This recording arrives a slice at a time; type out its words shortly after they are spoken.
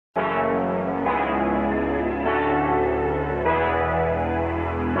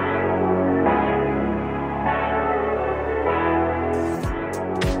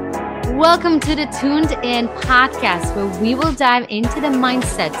Welcome to the Tuned In podcast, where we will dive into the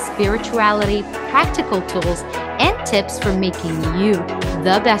mindset, spirituality, practical tools, and tips for making you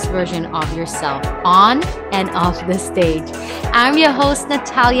the best version of yourself on and off the stage. I'm your host,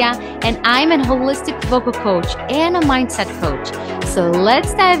 Natalia, and I'm a holistic vocal coach and a mindset coach. So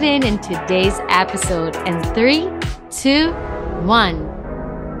let's dive in today's episode in 3, 2, 1.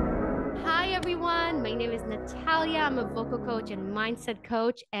 Hi, everyone. My name is Natalia. I'm a vocal coach and mindset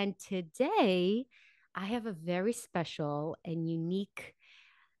coach. And today I have a very special and unique,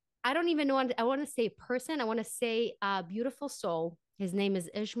 I don't even know, I want to say person. I want to say a beautiful soul. His name is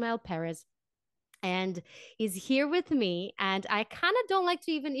Ismael Perez. And he's here with me. And I kind of don't like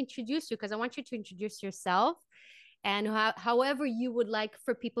to even introduce you because I want you to introduce yourself and however you would like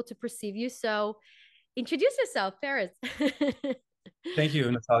for people to perceive you. So introduce yourself, Perez. Thank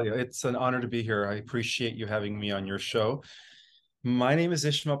you, Natalia. It's an honor to be here. I appreciate you having me on your show. My name is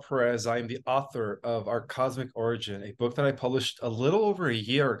Ismael Perez. I am the author of Our Cosmic Origin, a book that I published a little over a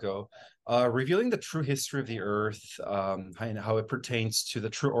year ago, revealing the true history of the Earth and how it pertains to the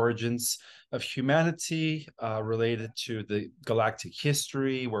true origins of humanity, related to the galactic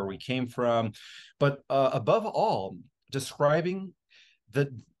history, where we came from, but above all, describing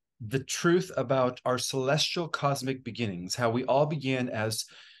the truth about our celestial cosmic beginnings, how we all began as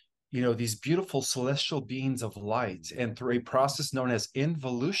these beautiful celestial beings of light, and through a process known as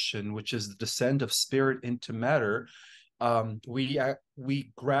involution, which is the descent of spirit into matter,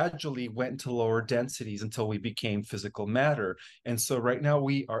 we gradually went into lower densities until we became physical matter. And so right now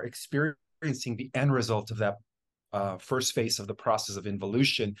we are experiencing the end result of that first phase of the process of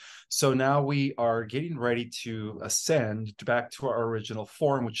involution. So now we are getting ready to ascend back to our original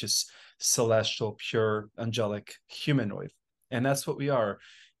form, which is celestial, pure, angelic, humanoid. And that's what we are.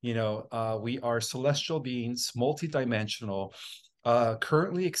 We are celestial beings, multidimensional,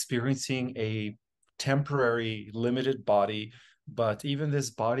 currently experiencing a temporary, limited body. But even this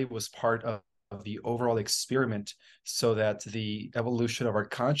body was part of the overall experiment, so that the evolution of our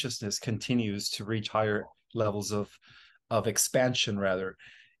consciousness continues to reach higher levels of expansion, rather.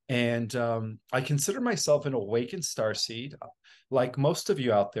 And I consider myself an awakened starseed. Like most of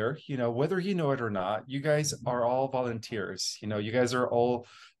you out there, whether you know it or not, you guys are all volunteers. You guys are all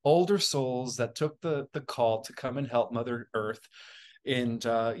older souls that took the call to come and help Mother Earth in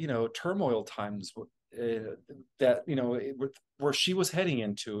turmoil times, that where she was heading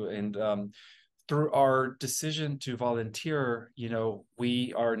into. And through our decision to volunteer,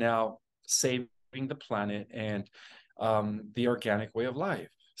 we are now saving the planet and the organic way of life.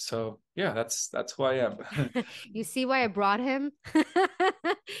 So yeah, that's who I am. You see why I brought him?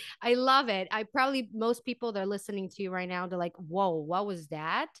 I love it. Most people that are listening to you right now, they're like, whoa, what was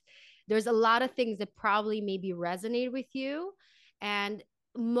that? There's a lot of things that probably maybe resonate with you. And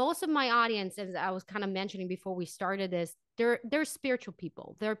most of my audience, as I was kind of mentioning before we started this, they're spiritual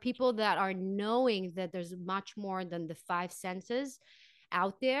people. They're people that are knowing that there's much more than the five senses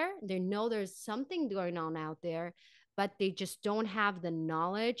out there. They know there's something going on out there, but they just don't have the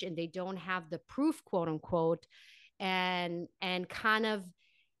knowledge and they don't have the proof, quote unquote, and kind of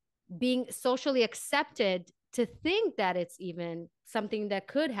being socially accepted to think that it's even something that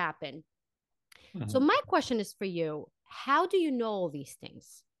could happen. So Mhm. my question is for you: how do you know all these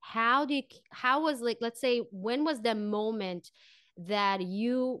things? How was, like, let's say, when was the moment that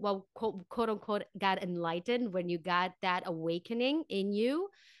you, well, quote unquote, got enlightened, when you got that awakening in you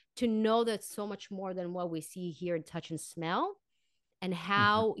to know that so much more than what we see, hear, and touch and smell, and Mhm.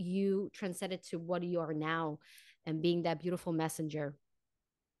 how you transcended to what you are now and being that beautiful messenger?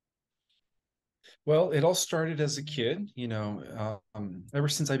 Well, it all started as a kid. Ever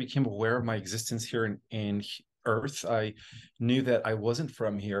since I became aware of my existence here in Earth, I knew that I wasn't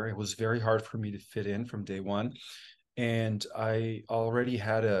from here. It was very hard for me to fit in from day one. And I already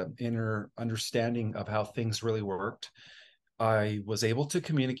had an inner understanding of how things really worked. I was able to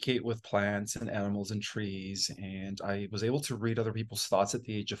communicate with plants and animals and trees, and I was able to read other people's thoughts at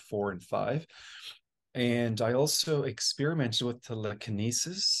the age of 4 and 5. And I also experimented with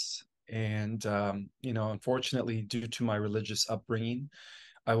telekinesis. And, unfortunately, due to my religious upbringing,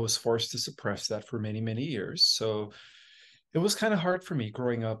 I was forced to suppress that for many, many years. So it was kind of hard for me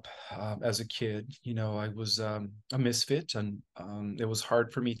growing up as a kid. I was a misfit, and it was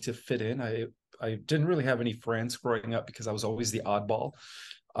hard for me to fit in. I didn't really have any friends growing up because I was always the oddball.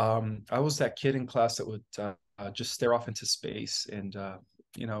 I was that kid in class that would just stare off into space, and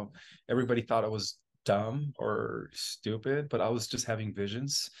you know, everybody thought I was dumb or stupid, but I was just having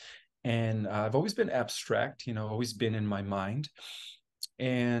visions. And I've always been abstract, always been in my mind.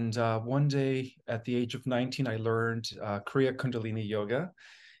 And one day at the age of 19, I learned Kriya Kundalini Yoga.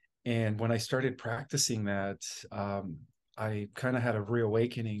 And when I started practicing that, I kind of had a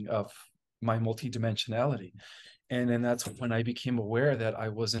reawakening of my multidimensionality. And then that's when I became aware that I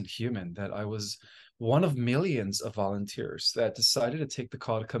wasn't human, that I was one of millions of volunteers that decided to take the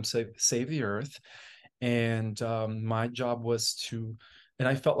call to come save the earth. And my job was to, and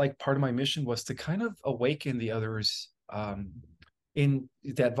I felt like part of my mission was to kind of awaken the others in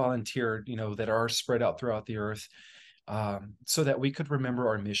that volunteered, that are spread out throughout the earth, so that we could remember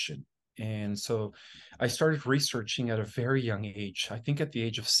our mission. And so I started researching at a very young age. I think at the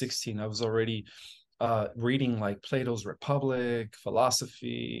age of 16, I was already reading like Plato's Republic,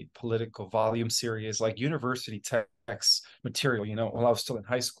 philosophy, political volume series, like university text material, while I was still in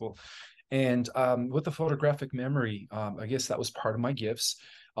high school. And with the photographic memory, I guess that was part of my gifts.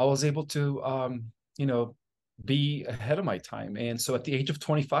 I was able to, be ahead of my time. And so at the age of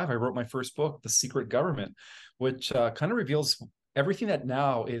 25, I wrote my first book, The Secret Government, which kind of reveals everything that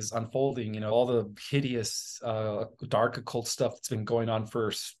now is unfolding, all the hideous, dark occult stuff that's been going on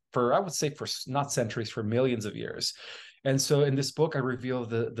for I would say for not centuries, for millions of years. And so in this book, I reveal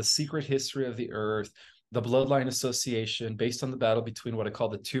the secret history of the earth, the bloodline association based on the battle between what I call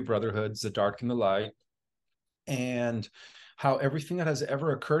the two brotherhoods, the dark and the light, and how everything that has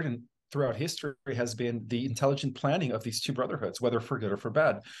ever occurred throughout history has been the intelligent planning of these two brotherhoods, whether for good or for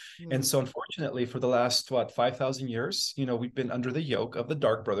bad. And so unfortunately, for the last 5,000 years, we've been under the yoke of the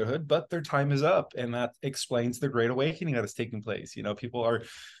dark brotherhood, but their time is up. And that explains the great awakening that is taking place. People are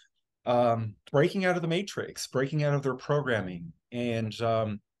breaking out of the matrix, breaking out of their programming. And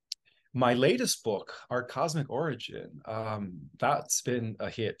my latest book, Our Cosmic Origin, that's been a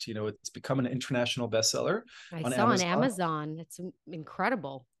hit. It's become an international bestseller I on saw on Amazon. Amazon. It's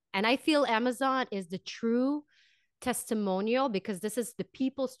incredible. And I feel Amazon is the true testimonial because this is the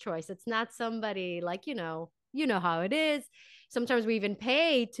people's choice. It's not somebody like, you know how it is. Sometimes we even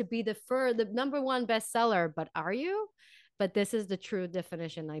pay to be the number one bestseller, but are you? But this is the true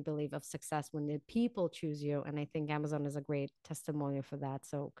definition, I believe, of success when the people choose you. And I think Amazon is a great testimonial for that.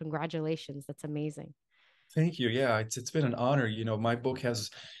 So congratulations. That's amazing. Thank you. Yeah, it's been an honor. My book has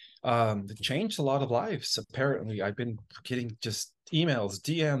changed a lot of lives. Apparently, I've been getting just emails,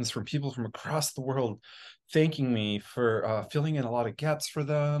 DMs from people from across the world thanking me for filling in a lot of gaps for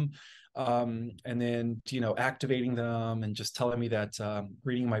them, and then activating them and just telling me that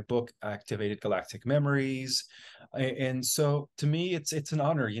reading my book activated galactic memories. And so to me, it's an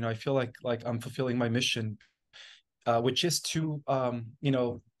honor. I feel like I'm fulfilling my mission, which is to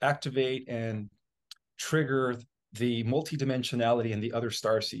activate and trigger the multidimensionality and the other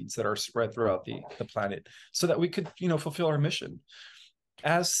star seeds that are spread throughout the planet so that we could fulfill our mission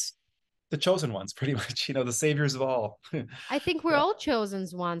as the chosen ones, pretty much, the saviors of all. I think we're Yeah. all chosen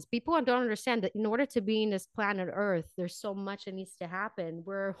ones. People don't understand that in order to be in this planet Earth, there's so much that needs to happen.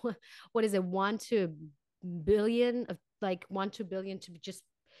 We're, what is it, 1 to billion of like 1 to billion to just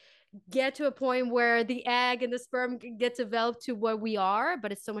get to a point where the egg and the sperm get developed to what we are,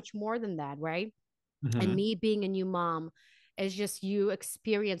 but it's so much more than that, right? And Mm-hmm. me being a new mom is just you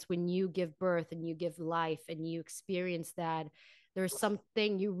experience when you give birth and you give life and you experience that there's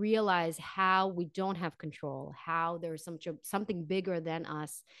something you realize how we don't have control, how there's something bigger than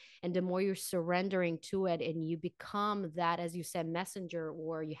us. And the more you're surrendering to it and you become that, as you said, messenger,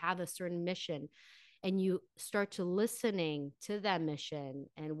 or you have a certain mission and you start to listening to that mission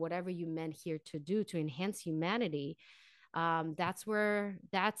and whatever you meant here to do to enhance humanity, that's where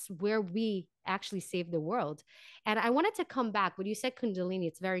we actually save the world. And I wanted to come back when you said kundalini.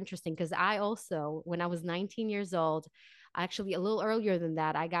 It's very interesting because I also, when I was 19 years old, actually a little earlier than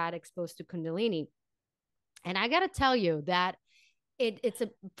that, I got exposed to kundalini. And I got to tell you that it's a,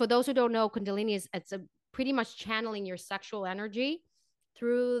 for those who don't know, kundalini is, it's a pretty much channeling your sexual energy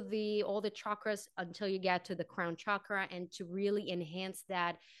through the all the chakras until you get to the crown chakra, and to really enhance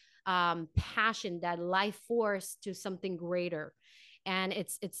that passion, that life force to something greater. And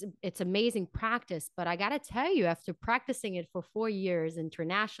it's amazing practice. But I gotta tell you, after practicing it for 4 years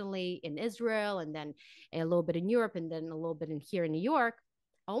internationally in Israel, and then a little bit in Europe, and then a little bit in here in New York,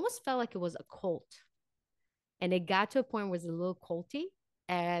 I almost felt like it was a cult. And it got to a point where it was a little culty.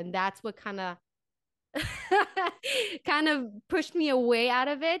 And that's what kind of kind of pushed me away out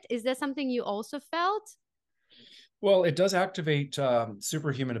of it. Is that something you also felt? Well, it does activate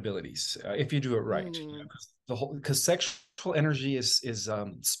superhuman abilities if you do it right. Mm. Because sexual energy is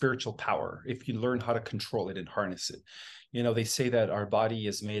spiritual power if you learn how to control it and harness it. They say that our body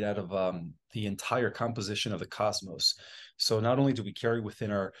is made out of the entire composition of the cosmos. So not only do we carry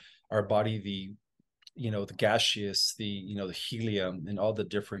within our body the the gaseous, the helium, and all the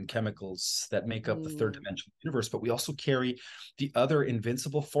different chemicals that make up the third Mm. dimensional universe. But we also carry the other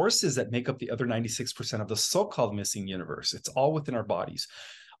invincible forces that make up the other 96% of the so-called missing universe. It's all within our bodies.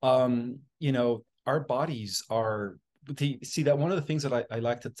 Our bodies are see that one of the things that I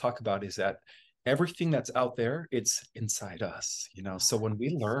like to talk about is that everything that's out there, it's inside us. So when we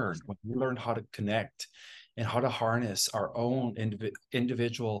So learn how to connect and how to harness our own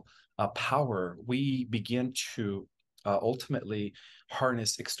individual power, we begin to ultimately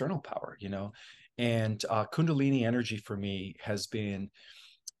harness external power. And Kundalini energy for me has been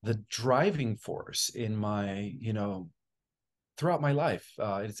the driving force in my, throughout my life.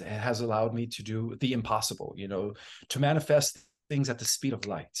 It has allowed me to do the impossible, to manifest things at the speed of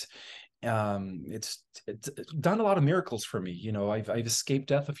light. It's done a lot of miracles for me. I've escaped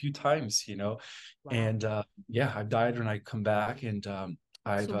death a few times, wow. and yeah, I've died and I come back, and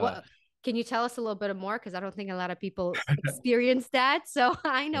I've So what can you tell us a little bit more? Because I don't think a lot of people experience that. So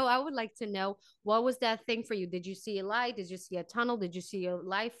I know I would like to know, what was that thing for you? Did you see a light? Did you see a tunnel? Did you see a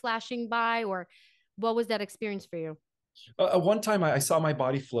light flashing by? Or what was that experience for you? one time I saw my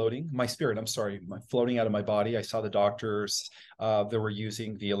body floating, my spirit, I'm sorry, floating out of my body. I saw the doctors, they were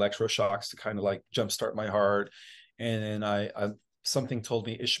using the electroshocks to kind of like jumpstart my heart. And then something told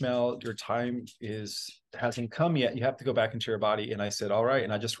me, Ishmael, your time hasn't come yet. You have to go back into your body. And I said, all right.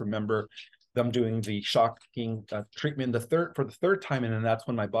 And I just remember them doing the shocking treatment for the third time. And then that's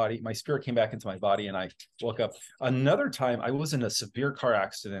when my spirit came back into my body and I woke up. Another time I was in a severe car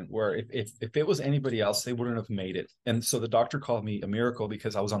accident where if it was anybody else, they wouldn't have made it. And so the doctor called me a miracle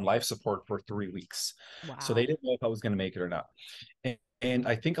because I was on life support for 3 weeks. So they Wow. didn't know if I was going to make it or not. And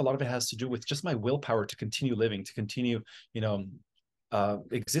I think a lot of it has to do with just my willpower to continue living, to continue,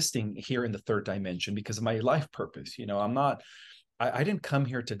 existing here in the third dimension because of my life purpose. I didn't come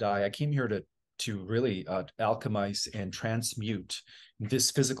here to die. I came here to really alchemize and transmute this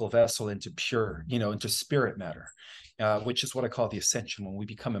physical vessel into pure, into spirit matter, which is what I call the ascension, when we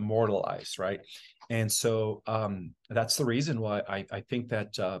become immortalized, right? And so that's the reason why I think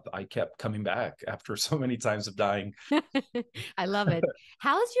that I kept coming back after so many times of dying. I love it.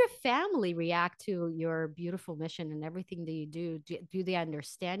 How does your family react to your beautiful mission and everything that you do? Do they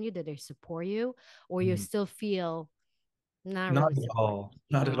understand you? Do they support you? Or you Mhm. still feel not Not really at support? all.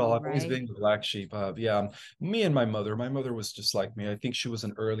 Not at all. No, I've always right? been the black sheep. Yeah, me and my mother. My mother was just like me. I think she was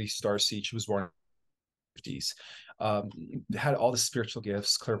an early star seed. She was born in the 50s. Had all the spiritual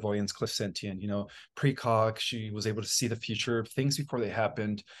gifts, clairvoyance, clairsentient, precog. She was able to see the future, things before they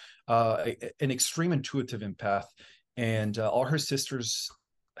happened. An extreme intuitive empath. And all her sisters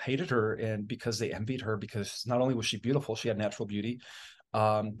hated her, and because they envied her, because not only was she beautiful, she had natural beauty,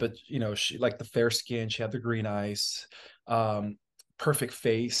 but she like the fair skin, she had the green eyes, um, perfect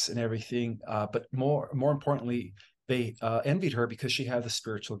face and everything. But more importantly, they envied her because she had the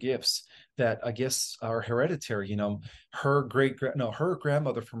spiritual gifts that I guess are hereditary. Her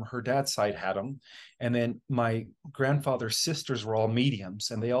grandmother from her dad's side had them, and then my grandfather's sisters were all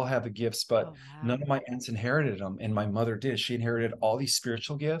mediums, and they all have the gifts, but Oh, none wow. of my aunts inherited them, and my mother did. She inherited all these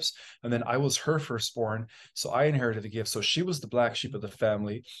spiritual gifts, and then I was her firstborn, so I inherited the gift. So she was the black sheep of the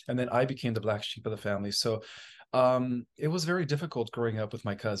family, and then I became the black sheep of the family. So it was very difficult growing up with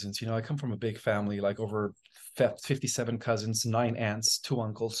my cousins. I come from a big family, like over 57 cousins, 9 aunts, 2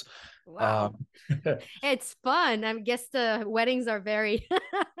 uncles. Wow. Um, It's fun. I guess the weddings are very,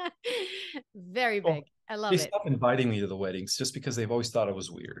 very well, big. I they love it. stopped inviting me to the weddings just because they've always thought it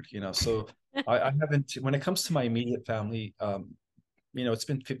was weird. So I haven't, when it comes to my immediate family, it's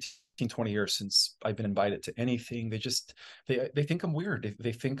been 15, 20 years since I've been invited to anything. They think I'm weird.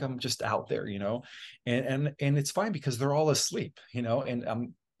 They think I'm just out there, and it's fine because they're all asleep,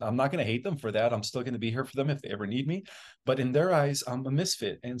 and I'm not going to hate them for that. I'm still going to be here for them if they ever need me. But in their eyes, I'm a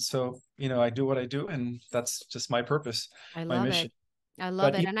misfit. And so, I do what I do, and that's just my purpose, I my love mission. it. I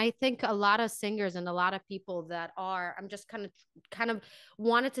love But it. And I think a lot of singers and a lot of people that are, I'm just kind of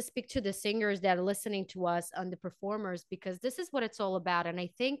wanted to speak to the singers that are listening to us and the performers, because this is what it's all about. And I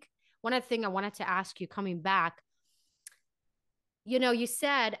think one of the things I wanted to ask you coming back, you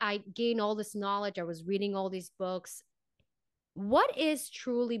said I gained all this knowledge. I was reading all these books. What is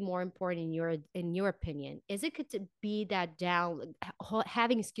truly more important in your opinion? Is it to be that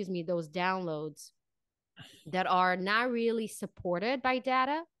having, excuse me, those downloads that are not really supported by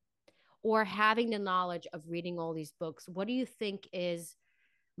data, or having the knowledge of reading all these books? What do you think is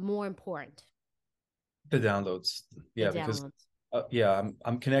more important? the downloads, The yeah, because downloads. yeah,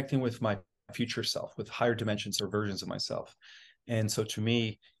 I'm connecting with my future self, with higher dimensions or versions of myself. And so to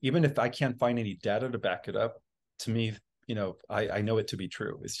me, even if I can't find any data to back it up, to me, I know it to be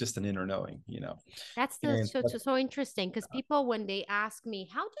true. It's just an inner knowing, That's the and so interesting, because people, when they ask me,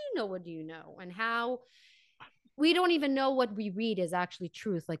 how do you know what do you know? And how we don't even know what we read is actually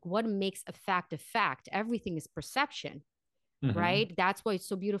truth. Like, what makes a fact a fact? Everything is perception, Mhm. right? That's why it's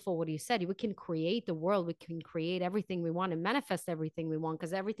so beautiful what you said. We can create the world, we can create everything we want and manifest everything we want,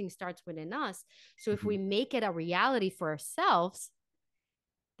 because everything starts within us. So if Mhm. we make it a reality for ourselves,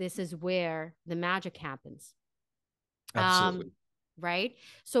 this is where the magic happens. Um, Absolutely. right.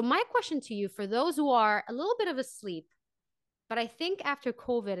 So my question to you, for those who are a little bit of asleep, but I think after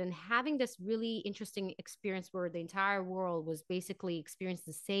COVID and having this really interesting experience where the entire world was basically experiencing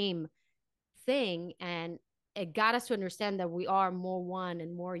the same thing, and it got us to understand that we are more one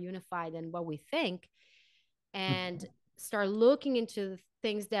and more unified than what we think, and Mhm. start looking into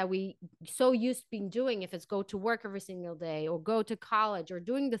things that we so used to being doing, if it's go to work every single day or go to college or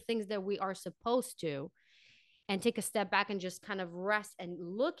doing the things that we are supposed to, and take a step back and just kind of rest and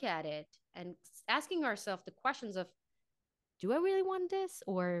look at it, and asking ourselves the questions of, do I really want this?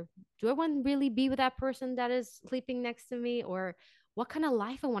 Or do I want to really be with that person that is sleeping next to me? Or what kind of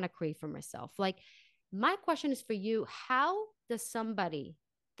life I want to create for myself? Like, my question is for you, how does somebody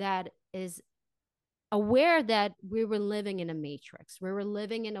that is aware that we were living in a matrix, we were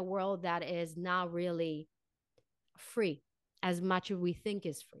living in a world that is not really free as much as we think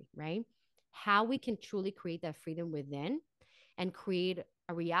is free, right? How we can truly create that freedom within and create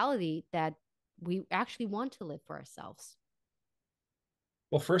a reality that we actually want to live for ourselves.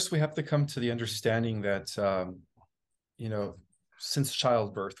 Well, first we have to come to the understanding that you know, since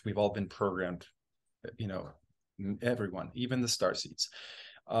childbirth, we've all been programmed, you know, everyone, even the star seeds.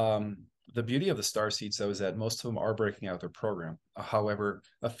 Um, the beauty of the star seeds, though, is that most of them are breaking out their program. However,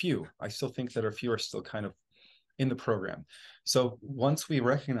 I still think that a few are still kind of in the program. So once we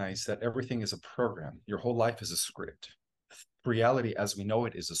recognize that everything is a program, your whole life is a script. Reality as we know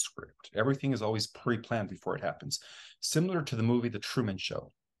it is a script. Everything is always pre-planned before it happens. Similar to the movie The Truman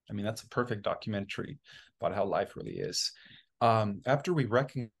Show. I mean, that's a perfect documentary about how life really is. After we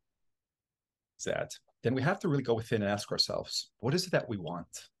recognize that, then we have to really go within and ask ourselves, what is it that we want?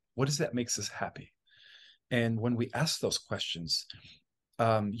 What is it that makes us happy? And when we ask those questions,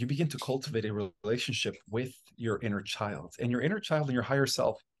 you begin to cultivate a relationship with your inner child. And your inner child and your higher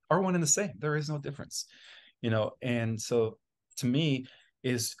self are one and the same. There is no difference, And so, to me,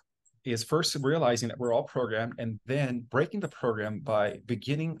 is is first realizing that we're all programmed, and then breaking the program by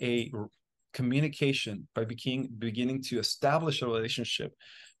beginning a communication, by beginning to establish a relationship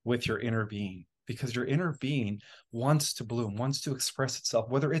with your inner being, because your inner being wants to bloom, wants to express itself,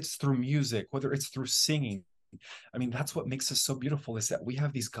 whether it's through music, whether it's through singing. I mean, that's what makes us so beautiful, is that we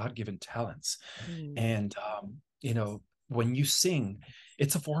have these God-given talents. Mm. And when you sing,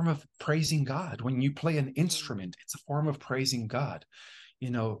 it's a form of praising God. When you play an Mm. instrument, it's a form of praising God.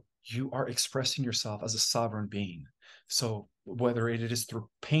 You are expressing yourself as a sovereign being. So whether it is through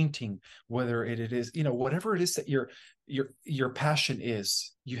painting, whether it is, whatever it is that your passion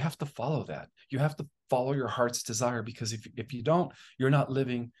is, you have to follow that. You have to follow your heart's desire, because if you don't, you're not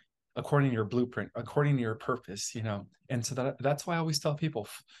living according to your blueprint, according to your purpose. And so that's why I always tell people,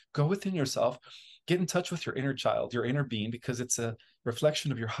 go within yourself, get in touch with your inner child, your inner being, because it's a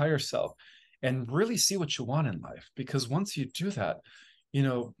reflection of your higher self, and really see what you want in life. Because once you do that,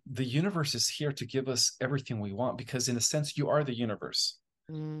 the universe is here to give us everything we want, because in a sense, you are the universe.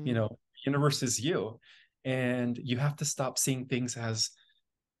 Mm. The universe is you. And you have to stop seeing things as,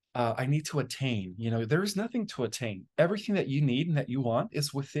 I need to attain. There is nothing to attain. Everything that you need and that you want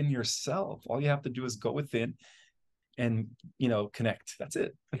is within yourself. All you have to do is go within and, connect. That's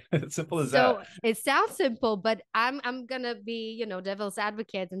it. It's simple as that. So it sounds simple, but I'm gonna be, devil's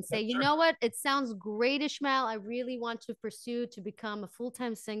advocate and say, you Sure. know what? It sounds great, Ishmael. I really want to pursue to become a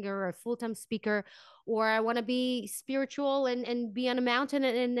full-time singer or a full-time speaker, or I want to be spiritual and be on a mountain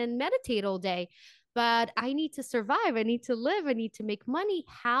and meditate all day. But I need to survive. I need to live. I need to make money.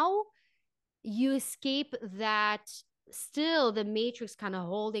 How you escape that, still the matrix kind of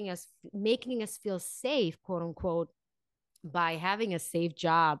holding us, making us feel safe, quote unquote, by having a safe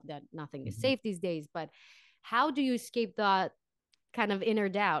job, that nothing is Mhm. safe these days, but how do you escape that kind of inner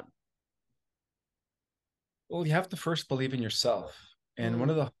doubt? Well, you have to first believe in yourself. And one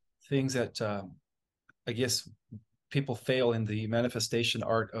Mm. of the things that I guess people fail in the manifestation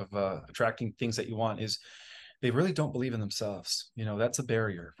art of attracting things that you want is they really don't believe in themselves. That's a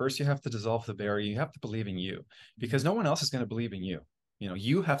barrier. First, you have to dissolve the barrier. You have to believe in you, because no one else is going to believe in you.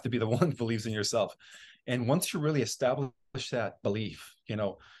 You have to be the one who believes in yourself. And once you really establish that belief,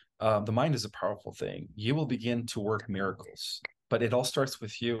 the mind is a powerful thing. You will begin to work miracles, but it all starts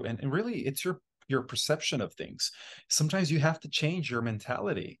with you. And really, it's your perception of things. Sometimes you have to change your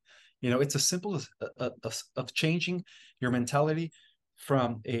mentality. It's as simple as of changing your mentality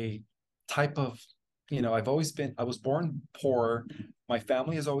from a type of, I was born poor. My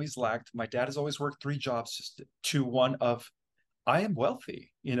family has always lacked. My dad has always worked 3 jobs, just to one of, I am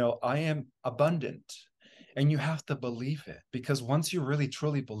wealthy, I am abundant. And you have to believe it, because once you really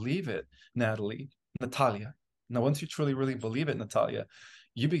truly believe it, Natalia, now once you truly, really believe it, Natalia,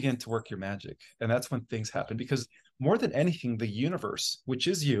 you begin to work your magic. And that's when things happen. Because more than anything, the universe, which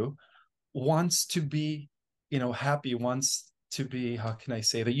is you, wants to be, happy, wants to be, how can I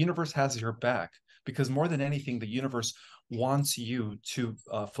say, the universe has your back. Because more than anything, the universe wants you to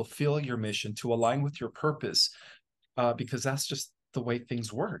fulfill your mission, to align with your purpose, because that's just the way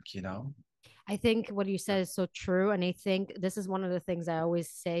things work. I think what you said is so true. And I think this is one of the things I always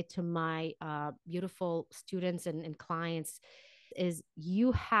say to my beautiful students and clients is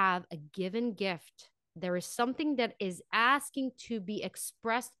you have a given gift. There is something that is asking to be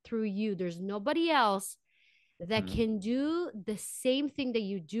expressed through you. There's nobody else that Mhm. can do the same thing that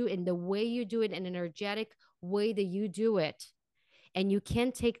you do in the way you do it, in an energetic way that you do it. And you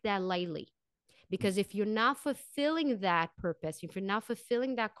can't take that lightly. Because if you're not fulfilling that purpose, if you're not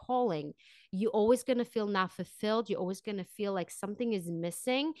fulfilling that calling, you're always going to feel not fulfilled. You're always going to feel like something is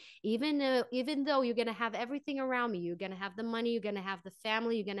missing, even though you're going to have everything around you. You're going to have the money, you're going to have the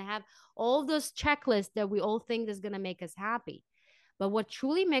family, you're going to have all those checklists that we all think is going to make us happy. But what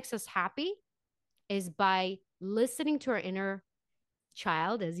truly makes us happy is by listening to our inner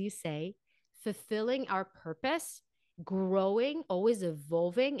child, as you say, fulfilling our purpose, growing, always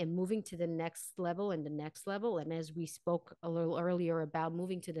evolving and moving to the next level and the next level. And as we spoke a little earlier about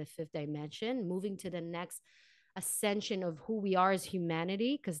moving to the 5th dimension, moving to the next ascension of who we are as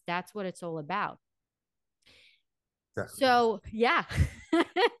humanity, because that's what it's all about. Definitely. So, yeah,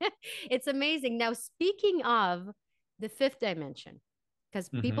 it's amazing. Now, speaking of the 5th dimension, because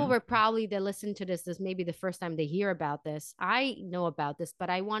people Mhm. were probably that listen to this maybe the first time they hear about this. I know about this, but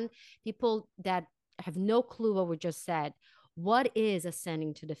I want people that have no clue what we just said. What is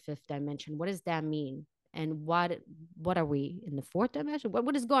ascending to the 5th dimension? What does that mean? And what are we in the 4th dimension?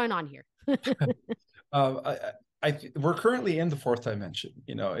 What is going on here? Uh, we're currently in the 4th dimension.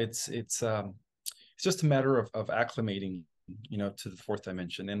 It's just a matter of acclimating, to the 4th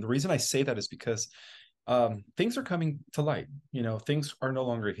dimension. And the reason I say that is because things are coming to light. Things are no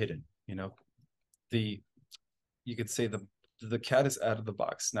longer hidden. The You could say the cat is out of the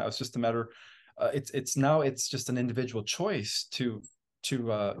box now. It's just a matter. It's just an individual choice to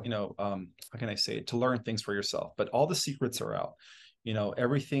how can I say it, to learn things for yourself. But all the secrets are out.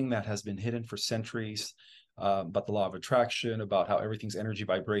 Everything that has been hidden for centuries. About the law of attraction, about how everything's energy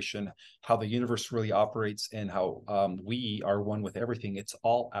vibration, how the universe really operates, and how we are one with everything. It's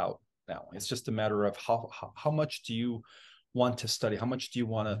all out now. It's just a matter of how much do you want to study? How much do you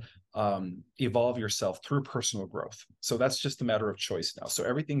want to evolve yourself through personal growth? So that's just a matter of choice now. So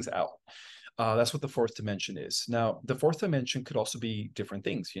everything's out. That's what the 4th dimension is. Now, the 4th dimension could also be different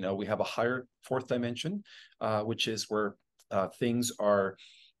things. We have a higher 4th dimension, which is where things are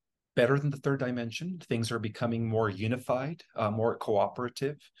better than the 3rd dimension. Things are becoming more unified, more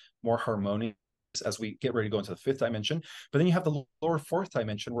cooperative, more harmonious as we get ready to go into the 5th dimension. But then you have the lower 4th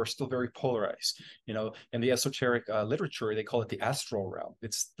dimension, where it's still very polarized. In the esoteric literature, they call it the astral realm.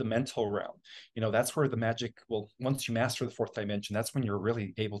 It's the mental realm. That's where the magic, well, once you master the 4th dimension, that's when you're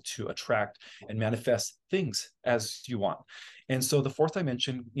really able to attract and manifest things as you want. And so the 4th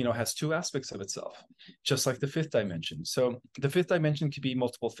dimension, has 2 aspects of itself, just like the 5th dimension. So the 5th dimension could be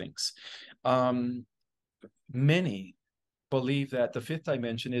multiple things. Many believe that the 5th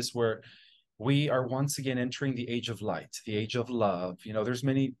dimension is where we are once again entering the age of light, the age of love. There's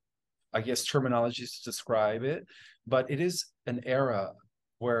many, I guess, terminologies to describe it, but it is an era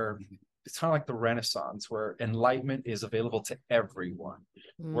where it's kind of like the Renaissance, where enlightenment is available to everyone,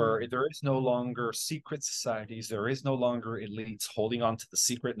 Mm. where there is no longer secret societies, there is no longer elites holding on to the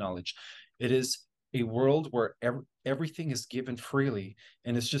secret knowledge. It is a world where everything is given freely,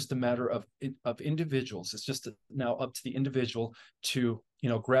 and it's just a matter of individuals. It's just now up to the individual to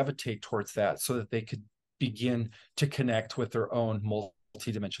gravitate towards that, so that they could begin to connect with their own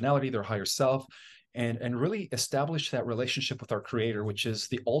multidimensionality, their higher self, and really establish that relationship with our creator, which is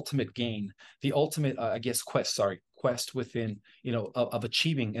the ultimate gain, the ultimate I guess quest within of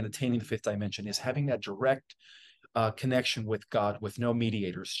achieving and attaining the 5th dimension, is having that direct connection with God, with no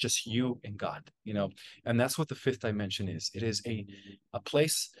mediators, just you and God. And that's what the 5th dimension is. It is a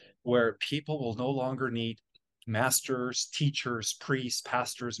place where people will no longer need masters, teachers, priests,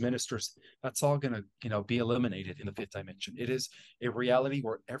 pastors, ministers, that's all going to, be eliminated in the fifth dimension. It is a reality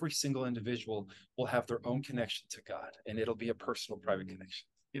where every single individual will have their own connection to God, and it'll be a personal, private connection.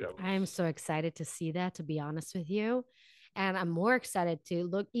 I am so excited to see that, to be honest with you. And I'm more excited to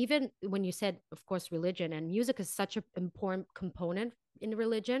look, even when you said, of course, religion and music is such an important component in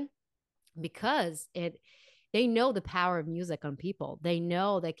religion because they know the power of music on people. They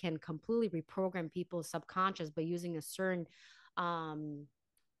know they can completely reprogram people's subconscious by using a certain um,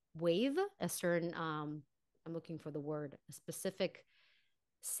 wave, a certain, I'm looking for the word, a specific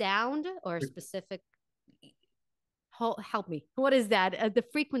sound or a specific, help me. What is that? The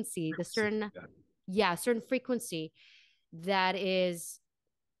frequency, the certain, yeah, certain frequency that is,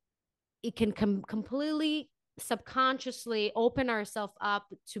 it can completely subconsciously open ourselves up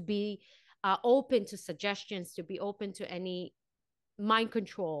to be open to suggestions, to be open to any mind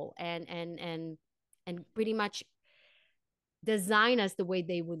control and pretty much design us the way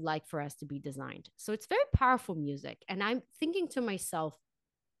they would like for us to be designed. So it's very powerful music. And I'm thinking to myself,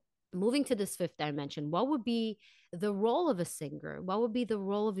 moving to this fifth dimension, what would be the role of a singer? What would be the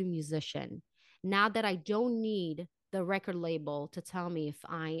role of a musician? Now that I don't need the record label to tell me if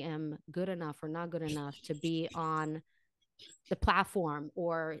I am good enough or not good enough to be on the platform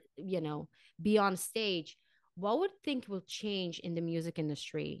or, be on stage, what would think will change in the music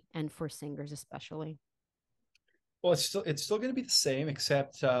industry and for singers especially? Well, it's still going to be the same,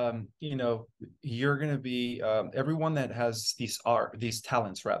 except you're going to be everyone that has these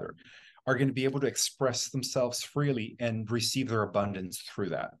talents rather are going to be able to express themselves freely and receive their abundance through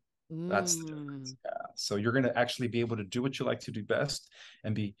that. That's the difference. Mm. Yeah. So you're going to actually be able to do what you like to do best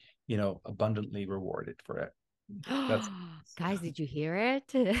and be, abundantly rewarded for it. That's Guys, did you hear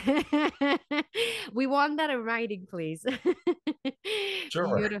it? We want that in writing, please.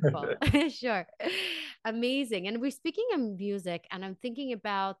 sure. Beautiful. Sure. Amazing. And we're speaking of music, and I'm thinking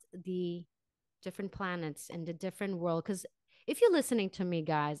about the different planets and the different world. Because if you're listening to me,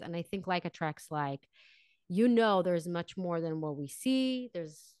 guys, and I think like attracts like, there's much more than what we see.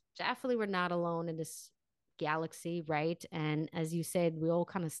 There's definitely, we're not alone in this galaxy, right? And as you said, we all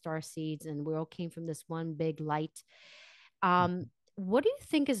kind of star seeds and we all came from this one big light. What do you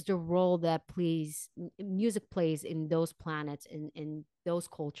think is the role that music plays in those planets, in those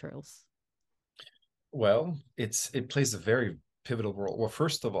cultures? Well, it plays a very pivotal role. Well,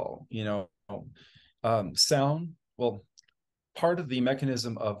 first of all, sound. Well, part of the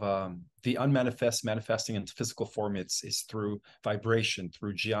mechanism of the unmanifest manifesting into physical form is through vibration,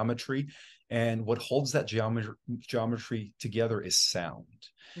 through geometry, and what holds that geometry together is sound.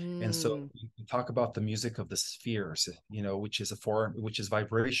 And so Mm. you talk about the music of the spheres, which is a form, which is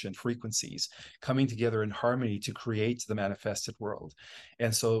vibration frequencies coming together in harmony to create the manifested world.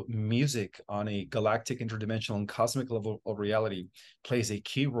 And so music on a galactic, interdimensional, and cosmic level of reality plays a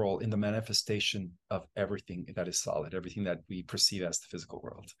key role in the manifestation of everything that is solid, everything that we perceive as the physical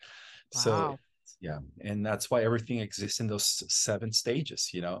world. So Wow. yeah, and that's why everything exists in those seven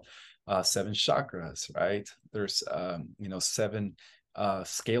stages, seven chakras, right? There's seven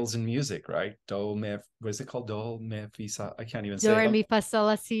scales in music, right? Do, me, what is it called? Do, me, fi, sa. I can't even Do say it. re mi fa sol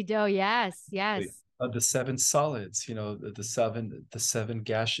la si do. Yes, yes. The seven solids, the seven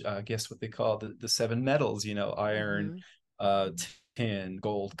gas, guess what they call the seven metals, iron, Mm-hmm. uh, tin,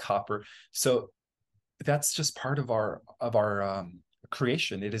 gold, copper. So that's just part of our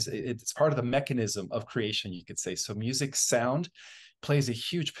creation. It's part of the mechanism of creation, you could say. So music sound plays a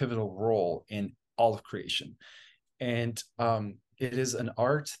huge pivotal role in all of creation, and it is an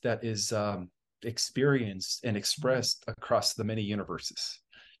art that is experienced and expressed across the many universes.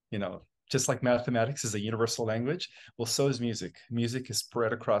 You know, just like mathematics is a universal language, well, so is music. Music is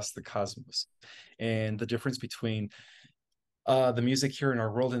spread across the cosmos, and the difference between the music here in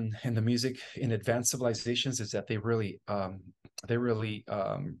our world and the music in advanced civilizations is that they really how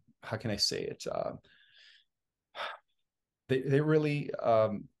can I say it, they really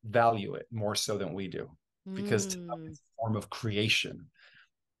value it more so than we do, because to them Mm. it's a form of creation.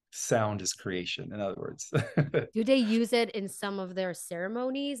 Sound is creation, in other words. Do they use it in some of their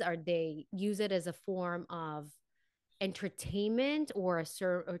ceremonies? Or they use it as a form of entertainment or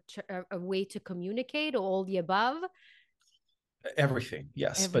a way to communicate, or all the above? Everything,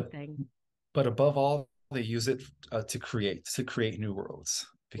 yes, but Everything. above all, they use it to create new worlds,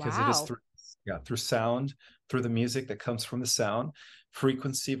 because it is Wow. through sound, through the music that comes from the sound,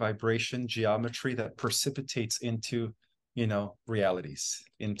 frequency, vibration, geometry that precipitates into realities,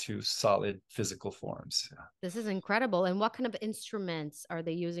 into solid physical forms. This is incredible. And what kind of instruments are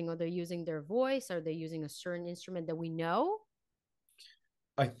they using? Are they using their voice? Are they using a certain instrument that we know?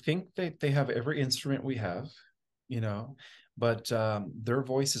 I think they have every instrument we have. but their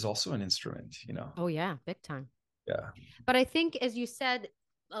voice is also an instrument. Oh yeah, big time. Yeah. But I think, as you said,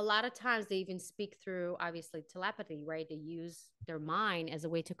 a lot of times they even speak through obviously telepathy, right? They use their mind as a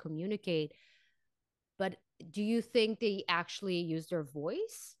way to communicate. But do you think they actually use their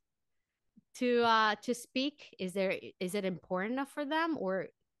voice to speak? Is it important enough for them, or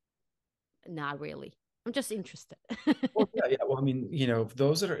not really? I'm just interested. Well, yeah. Well, I mean,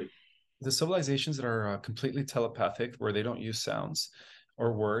 those that are the civilizations that are completely telepathic, where they don't use sounds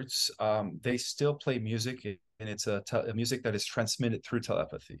or words, they still play music, and it's a music that is transmitted through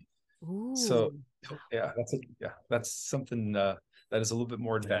telepathy. So, Ooh. yeah, that's something that is a little bit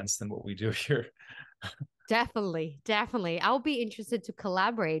more advanced than what we do here. Definitely, definitely. I'll be interested to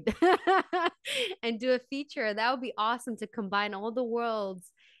collaborate and do a feature. That would be awesome to combine all the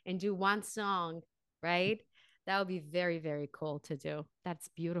worlds and do one song, right? That would be very, very cool to do. That's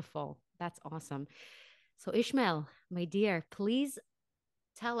beautiful. That's awesome. So, Ishmael, my dear, please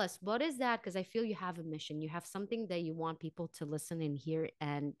tell us what is that? Because I feel you have a mission. You have something that you want people to listen and hear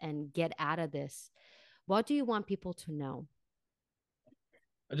and get out of this. What do you want people to know?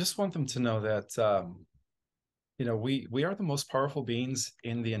 I just want them to know that we are the most powerful beings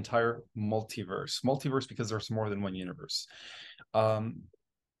in the entire multiverse. Multiverse because there's more than one universe. Um,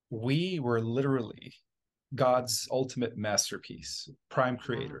 we were literally God's ultimate masterpiece, prime Wow.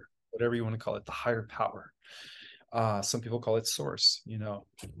 creator, whatever you want to call it, the higher power. Some people call it source.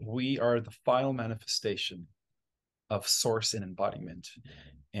 We are the final manifestation of source and embodiment.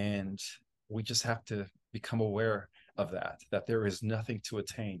 And we just have to become aware of that there is nothing to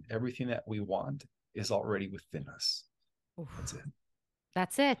attain. Everything that we want is already within us. That's Oof. it.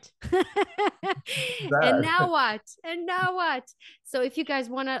 That's it. And That. now what? And now what? So if you guys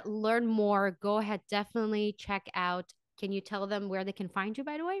want to learn more, go ahead, definitely check out. Can you tell them where they can find you,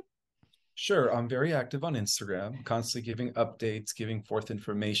 by the way? Sure, I'm very active on Instagram, constantly giving updates, giving forth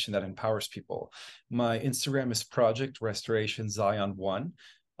information that empowers people. My Instagram is Project Restoration Zion 1.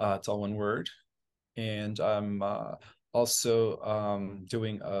 It's all one word. And I'm also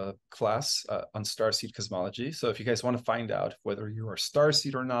doing a class on starseed cosmology. So if you guys want to find out whether you are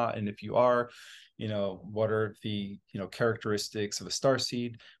starseed or not, and if you are, what are the characteristics of a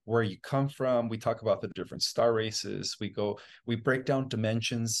starseed, where you come from. We talk about the different star races. We break down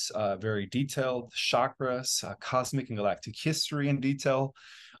dimensions, very detailed, chakras, cosmic and galactic history in detail.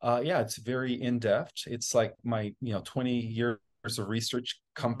 Yeah, it's very in depth. It's like my 20 years of research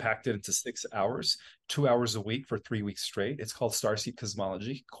Wow. compacted into 6 hours, 2 hours a week for 3 weeks straight. It's called Starseed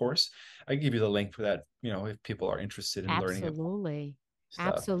Cosmology course. I can give you the link for that, if people are interested in learning about Absolutely. stuff.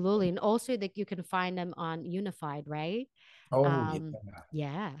 Absolutely. And also that you can find them on Unified, right? Oh yeah. Um,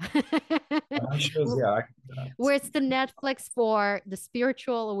 yeah. My shows, yeah. Where it's the Netflix for the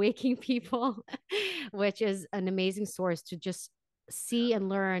spiritual awakening people, which is an amazing source to just see and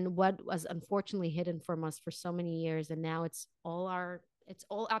learn what was unfortunately hidden from us for so many years. And now it's all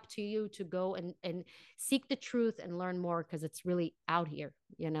up to you to go and seek the truth and learn more because it's really out here.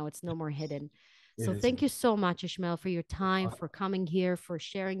 It's no more hidden. It So is. thank you so much, Ishmael, for your time, for coming here, for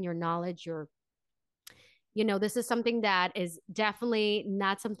sharing your knowledge, this is something that is definitely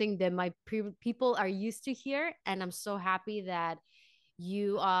not something that my people are used to hear. And I'm so happy that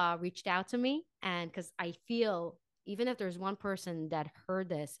you reached out to me. And because I feel, even if there's one person that heard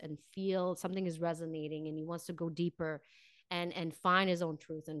this and feel something is resonating and he wants to go deeper and find his own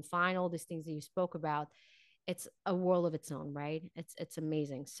truth and find all these things that you spoke about, it's a world of its own, right? It's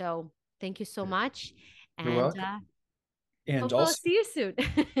amazing. So thank you so much. You're And welcome. And hopefully I'll also, see you soon.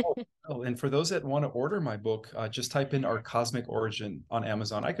 oh, and for those that want to order my book, just type in Our Cosmic Origin on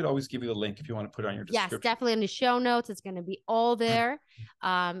Amazon. I could always give you a link if you want to put it on your Yes, description. definitely in the show notes. It's going to be all there.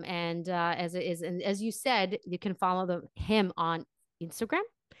 And as it is, and as you said, you can follow him on Instagram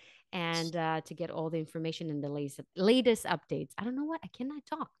and to get all the information and the latest updates. I don't know what I cannot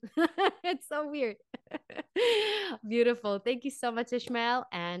talk. It's so weird. Beautiful. Thank you so much, Ishmael.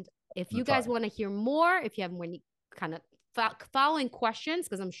 And if you guys Natalia. want to hear more, if you have more kind of following questions,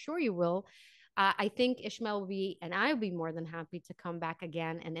 because I'm sure you will, I think Ishmael will be, and I will be more than happy to come back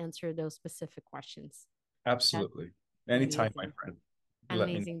again and answer those specific questions. That's Absolutely. Anytime, my amazing. friend. You let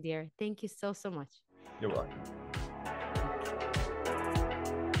me know. Amazing, dear. Thank you so, so much. You're welcome.